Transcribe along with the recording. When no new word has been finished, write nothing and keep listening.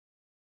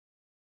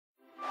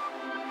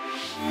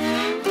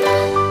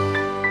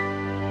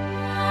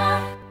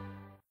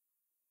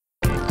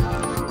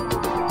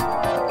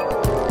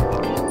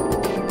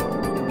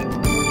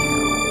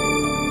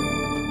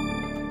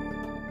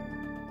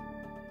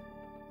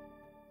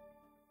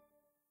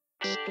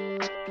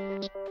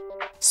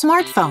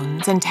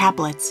Smartphones and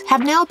tablets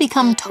have now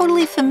become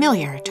totally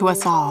familiar to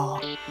us all.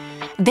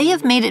 They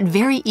have made it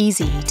very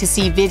easy to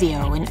see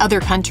video in other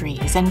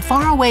countries and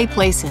faraway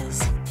places.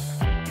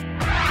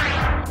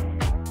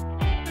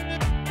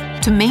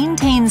 To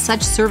maintain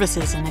such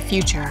services in the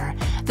future,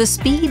 the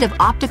speed of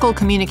optical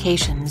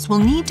communications will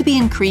need to be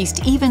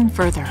increased even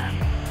further.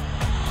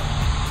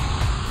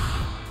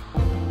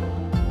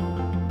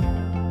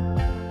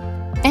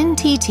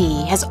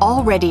 NTT has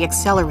already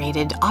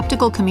accelerated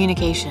optical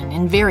communication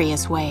in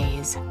various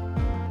ways.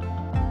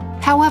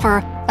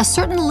 However, a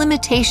certain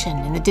limitation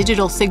in the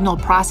digital signal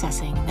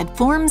processing that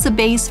forms a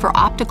base for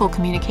optical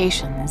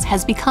communications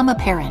has become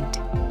apparent.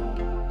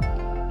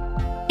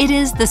 It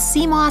is the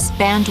CMOS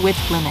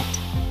bandwidth limit.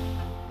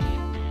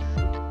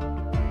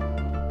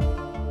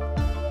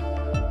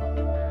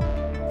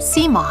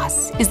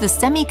 CMOS is the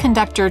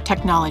semiconductor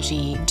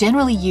technology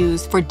generally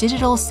used for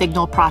digital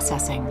signal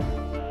processing.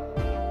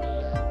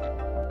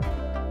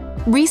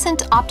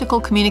 Recent optical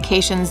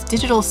communications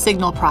digital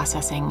signal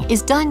processing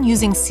is done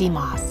using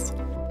CMOS.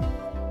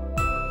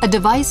 A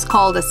device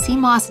called a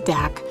CMOS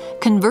DAC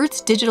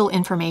converts digital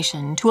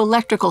information to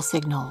electrical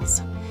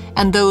signals,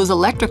 and those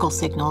electrical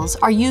signals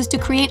are used to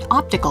create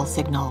optical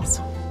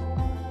signals.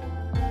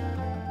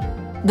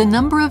 The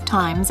number of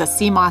times a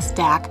CMOS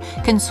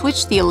DAC can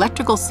switch the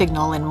electrical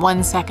signal in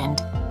 1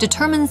 second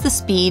determines the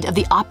speed of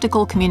the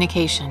optical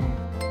communication.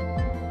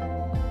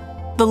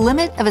 The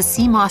limit of a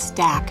CMOS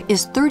DAC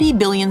is 30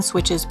 billion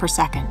switches per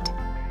second.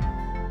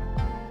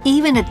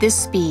 Even at this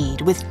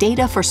speed, with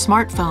data for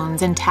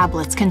smartphones and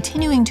tablets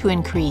continuing to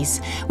increase,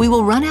 we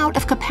will run out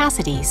of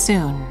capacity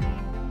soon.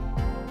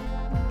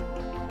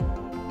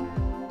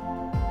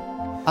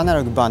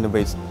 Analog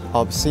bandwidth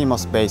of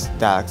CMOS-based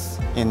DACs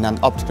in an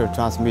optical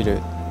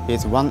transmitter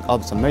is one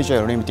of the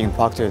major limiting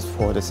factors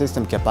for the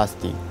system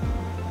capacity.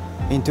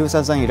 In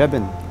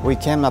 2011, we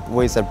came up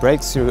with a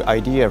breakthrough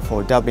idea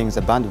for doubling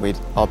the bandwidth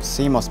of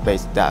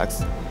CMOS-based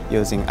DACs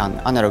using an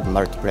analog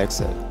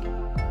multiplexer.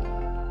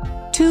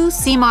 Two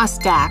CMOS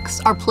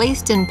DACs are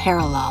placed in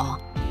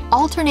parallel,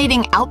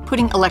 alternating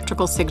outputting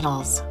electrical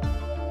signals.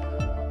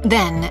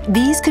 Then,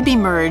 these could be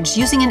merged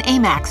using an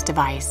AMAX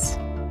device.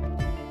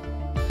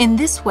 In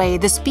this way,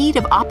 the speed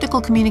of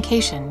optical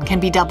communication can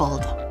be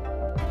doubled.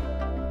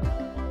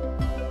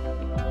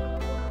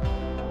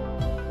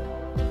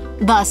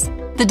 Thus,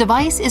 the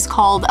device is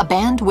called a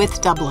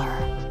bandwidth doubler.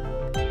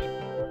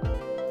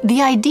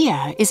 The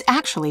idea is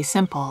actually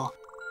simple,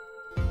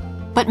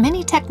 but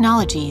many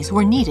technologies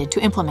were needed to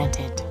implement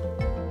it.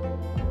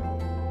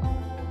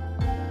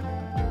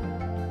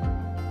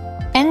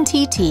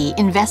 NTT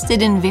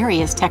invested in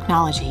various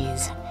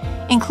technologies,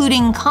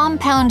 including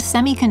compound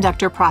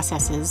semiconductor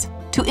processes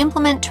to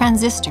implement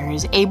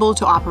transistors able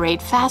to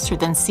operate faster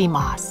than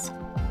CMOS,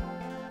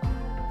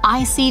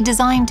 IC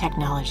design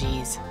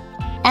technologies,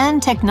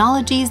 and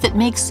technologies that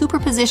make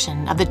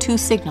superposition of the two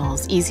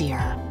signals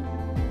easier.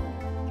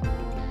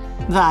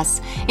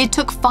 Thus, it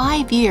took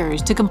 5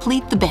 years to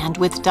complete the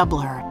bandwidth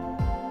doubler,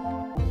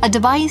 a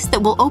device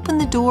that will open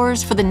the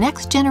doors for the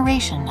next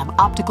generation of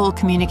optical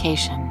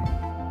communication.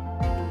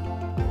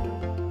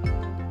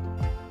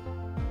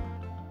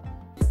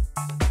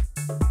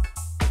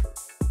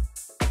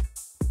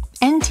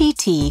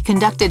 NTT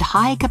conducted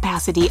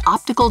high-capacity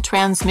optical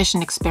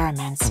transmission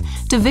experiments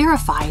to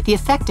verify the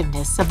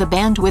effectiveness of the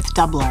bandwidth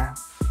doubler.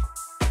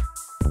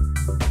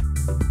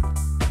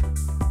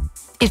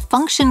 It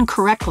functioned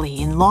correctly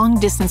in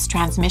long-distance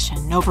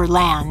transmission over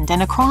land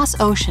and across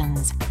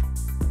oceans,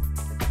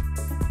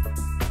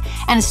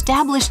 and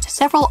established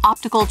several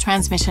optical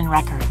transmission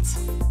records.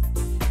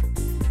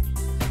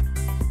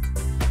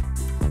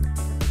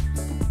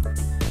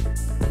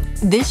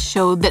 This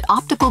showed that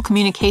optical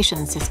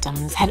communication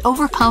systems had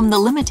overcome the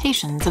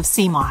limitations of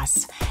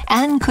CMOS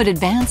and could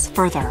advance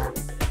further.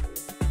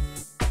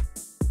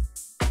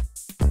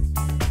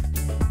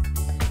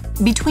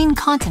 Between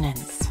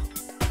continents,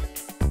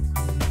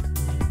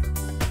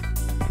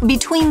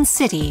 between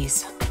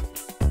cities,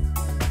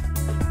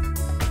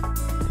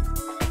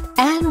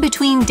 and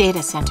between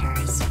data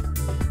centers,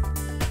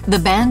 the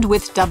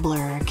bandwidth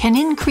doubler can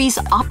increase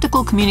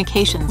optical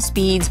communication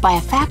speeds by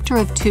a factor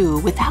of 2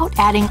 without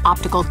adding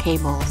optical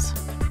cables.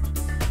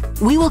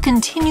 We will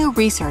continue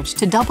research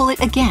to double it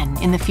again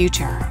in the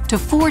future to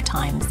 4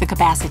 times the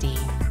capacity.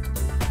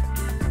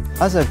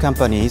 Other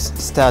companies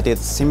started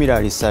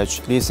similar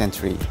research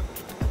recently.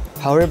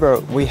 However,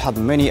 we have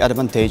many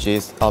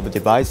advantages of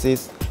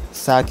devices,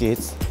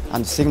 circuits,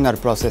 and signal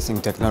processing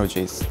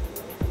technologies.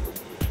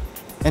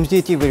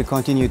 NTT will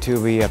continue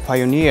to be a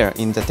pioneer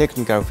in the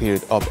technical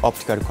field of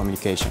optical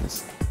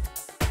communications.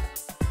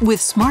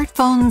 With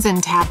smartphones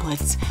and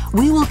tablets,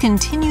 we will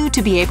continue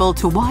to be able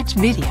to watch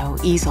video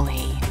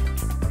easily.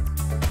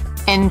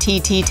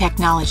 NTT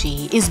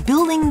technology is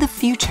building the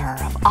future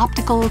of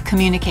optical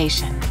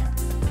communication.